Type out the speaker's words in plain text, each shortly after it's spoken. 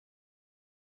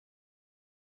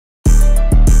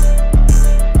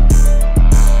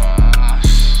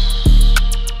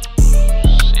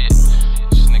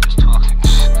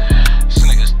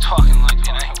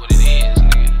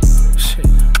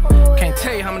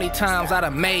many times I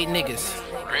done made niggas.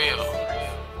 Real.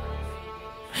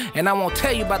 And I won't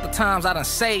tell you about the times I done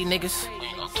saved niggas. We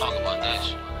ain't gonna talk about that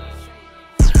shit.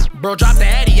 Bro, drop the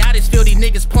Addy, I just feel these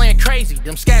niggas playing crazy.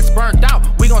 Them scats burned out,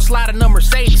 we gon' slide in them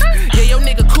Mercedes. Yeah, yo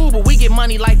nigga cool, but we get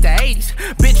money like the 80s.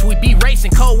 Bitch, we be racing,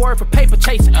 code word for paper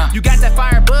chasing. You got that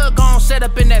fire bug on, set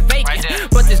up in that vacant.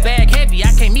 But this bag heavy,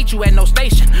 I can't meet you at no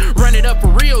station. Run it up for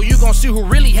real, you gon' see who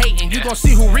really hating. You gon'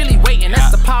 see who really waiting,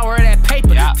 that's the power of that paper.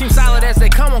 Team solid as they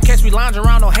come, won't catch me lounging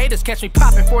around no haters. Catch me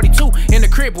popping 42 in the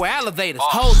crib with elevators.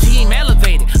 Whole team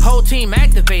elevated, whole team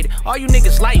activated. All you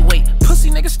niggas lightweight, pussy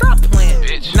niggas stop playing.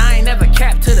 Bitch. I ain't never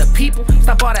capped to the people.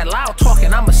 Stop all that loud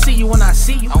talking, I'ma see you when I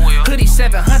see you. Hoodie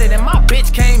 700 and my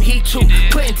bitch came heat too.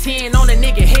 Putting 10 on a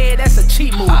nigga head, that's a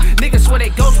cheap move. Niggas swear they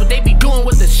ghost what they be doing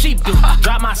what the sheep do.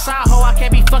 Drop my side hoe, I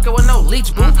can't be fucking with no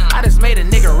leech boo. I just made a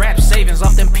nigga rap savings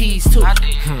off them peas too.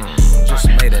 Just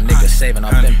made a nigga saving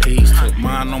off them peas too.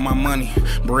 Mine on my money,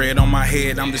 bread on my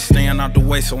head. I'm just staying out the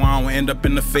way so I don't end up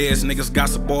in the feds. Niggas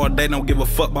gossip all day, don't give a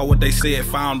fuck about what they said.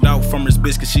 Found out from this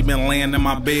bitch cause she been laying in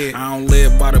my bed. I don't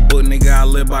live by the book, nigga, I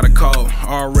live by the code.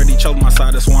 Already chose my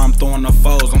side, that's why I'm throwing the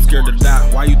foes. I'm scared to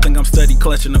die, why you think I'm steady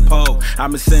clutching the pole?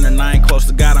 I'm a sinner, I ain't close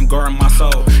to God, I'm guarding my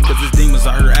soul. Cause these demons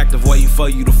out here active, waiting for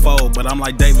you to fold. But I'm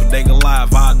like David, they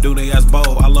alive, I do they as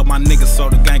bold. I love my niggas so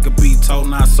the gang could be told,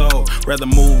 not sold. Rather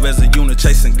move as a unit,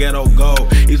 chasing ghetto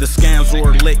gold. Either scams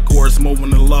or lick or it's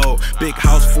moving the low. Big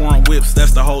house, foreign whips,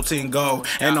 that's the whole team goal.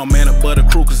 Ain't no man but a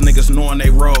crew cause niggas knowing they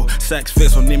roll. Sacks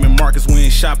fits on Neiman Marcus, we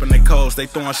ain't shopping they codes. They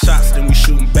throwing shots, then we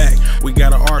shooting back. We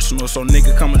got an arsenal, so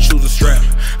nigga come and choose a strap.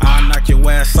 I'll knock your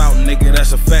ass out, nigga,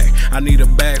 that's a fact. I need a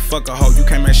bag, fuck a hoe, you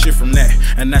can't make shit from that,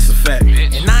 and that's a fact.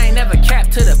 And I ain't never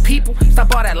capped to the people.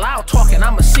 Stop all that loud talking,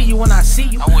 I'ma see you when I see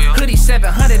you. Hoodie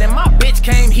 700 and my bitch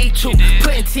came heat too.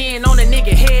 Putting 10 on a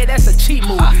nigga head, that's a cheap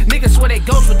move. Niggas swear they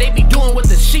ghost what they be doing what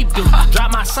the sheep do.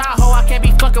 Drop my side hoe, I can't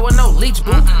be fucking with no leech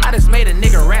boo. I just made a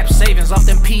nigga rap savings off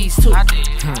them peas too. I did.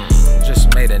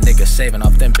 Just made a nigga saving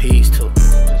off them peas too.